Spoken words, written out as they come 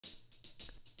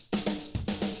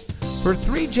For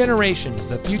 3 generations,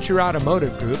 the Future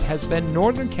Automotive Group has been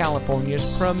Northern California's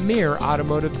premier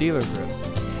automotive dealer group.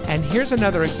 And here's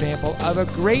another example of a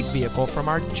great vehicle from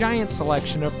our giant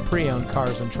selection of pre-owned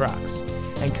cars and trucks.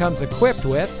 And comes equipped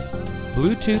with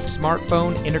Bluetooth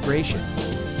smartphone integration,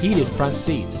 heated front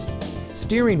seats,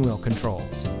 steering wheel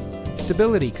controls,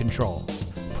 stability control,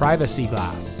 privacy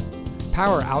glass,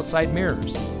 power outside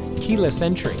mirrors, keyless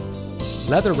entry,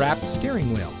 leather-wrapped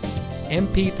steering wheel,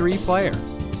 MP3 player,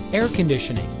 air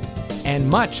conditioning, and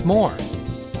much more.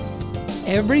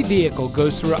 Every vehicle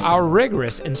goes through our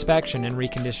rigorous inspection and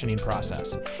reconditioning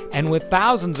process. And with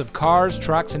thousands of cars,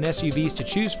 trucks, and SUVs to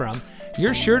choose from,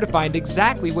 you're sure to find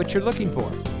exactly what you're looking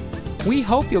for. We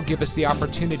hope you'll give us the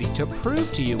opportunity to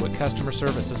prove to you what customer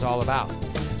service is all about.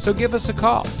 So give us a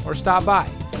call or stop by.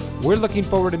 We're looking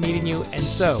forward to meeting you, and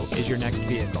so is your next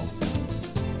vehicle.